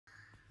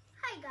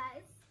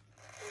guys.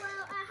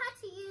 Well, I had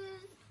to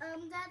use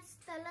Dad's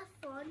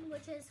telephone,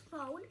 which is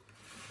phone,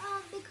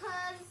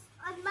 because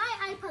on my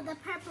iPad, the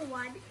purple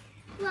one,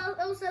 well,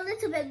 it was a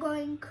little bit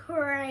going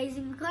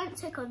crazy. We couldn't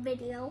take a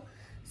video,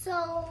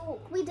 so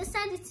we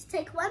decided to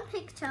take one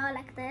picture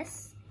like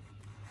this.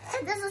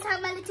 And this is how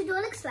my little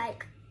doll looks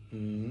like.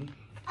 And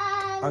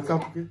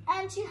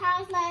she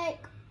has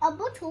like a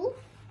bottle.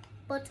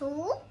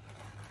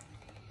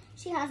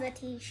 She has a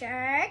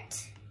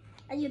t-shirt,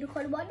 a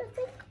unicorn one, I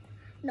think.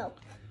 No.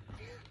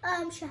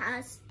 She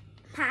has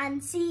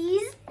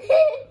panties.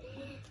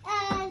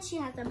 And she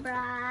has a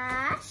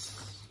brush.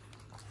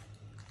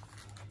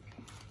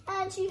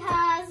 And she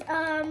has,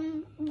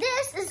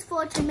 this is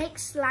for to make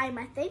slime,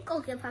 I think. I'll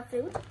give her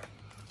food.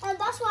 And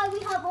that's why we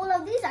have all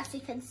of these, as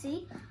you can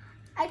see.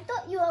 I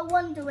thought you were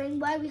wondering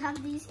why we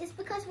have these. It's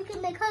because we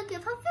can make her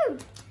give her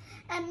food.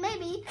 And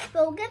maybe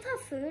we'll give her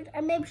food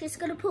and maybe she's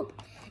gonna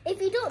poop. If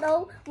you don't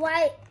know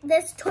why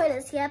there's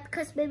toilets here,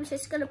 because maybe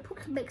she's gonna poop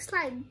and make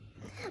slime.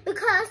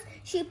 Because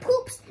she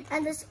poops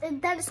and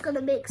then it's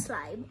gonna make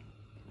slime.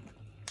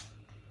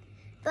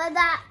 But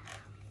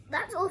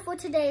that's all for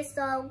today,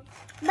 so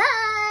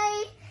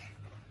bye!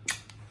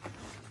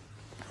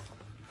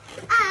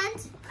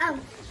 And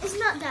it's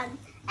not done.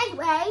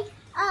 Anyway,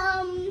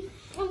 I'm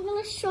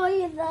gonna show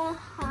you the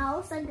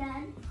house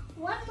again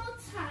one more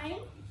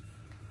time.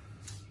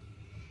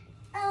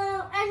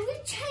 And we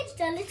changed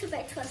a little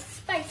bit to a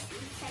spicy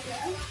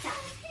senorita.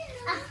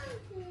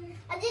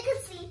 As you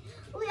can see,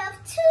 we have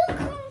two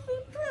comfy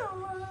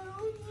pillows.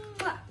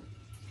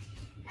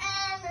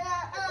 And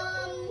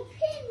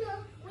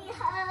we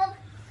have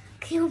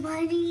cute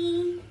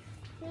bunny.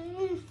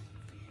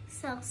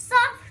 So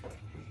soft.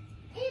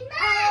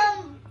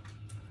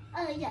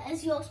 Yeah,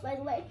 it's yours, by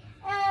the way.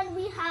 And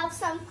we have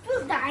some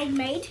food that I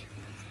made.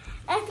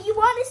 If you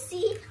want to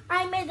see,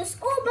 I made this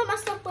all by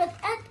myself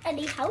without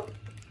any help.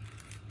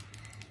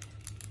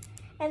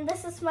 And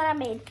this is what I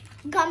made.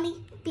 Gummy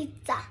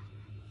pizza.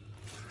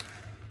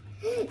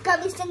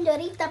 Gummy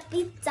senorita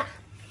pizza.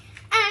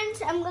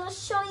 And I'm going to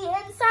show you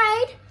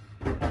inside.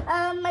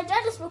 My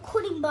dad is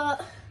recording,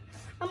 but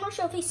I'm not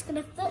sure if he's going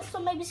to fit, so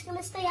maybe he's going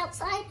to stay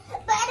outside.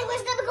 But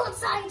anyways, never go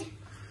outside.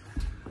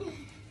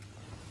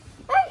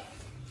 Hey.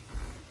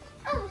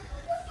 Oh.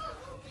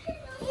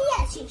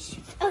 Yeah, sheesh.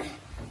 Okay.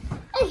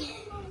 Hey.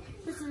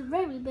 This is a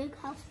very big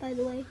house, by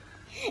the way.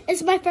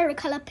 It's my favorite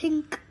color,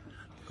 pink.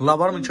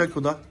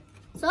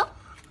 So?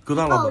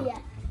 Oh, yeah.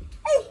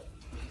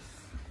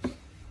 Hey.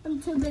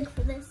 I'm too big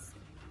for this.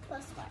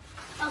 Plus one.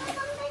 Okay.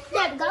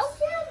 There we go.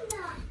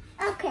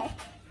 Okay.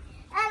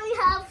 And we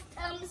have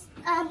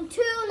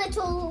two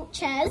little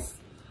chairs.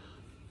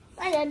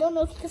 I don't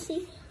know if you can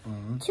see.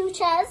 Two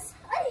chairs.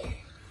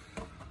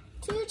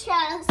 Two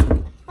chairs.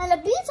 And a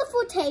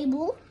beautiful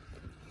table.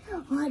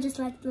 Oh, I just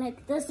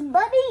like this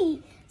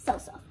bunny. So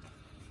soft.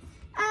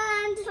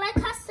 And like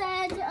I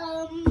said,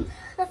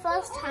 the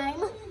first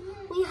time,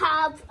 we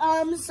have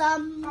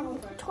some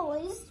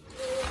toys.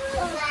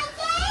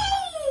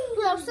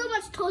 We have so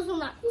much toys on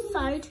that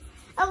side.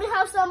 And we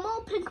have some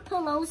more pink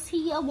pillows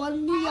here.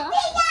 One here.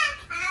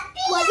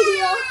 One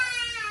here.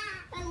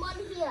 And one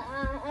here.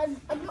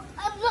 And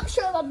I'm not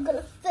sure if I'm going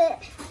to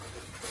fit.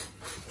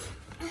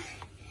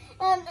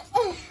 And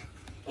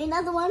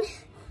another one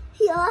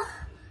here.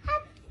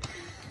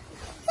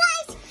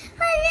 Guys,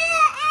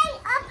 I'm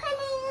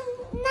opening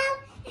now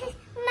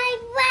my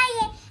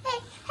wire. Hey,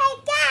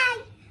 Dad.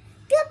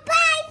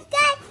 Goodbye,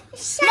 Dad.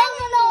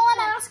 No,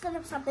 I'm asking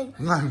him something.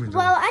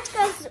 Well, as you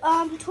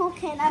guys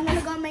talking, I'm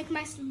gonna go make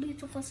my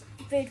beautiful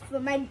food for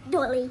my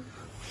dolly.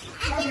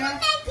 I'm gonna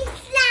make it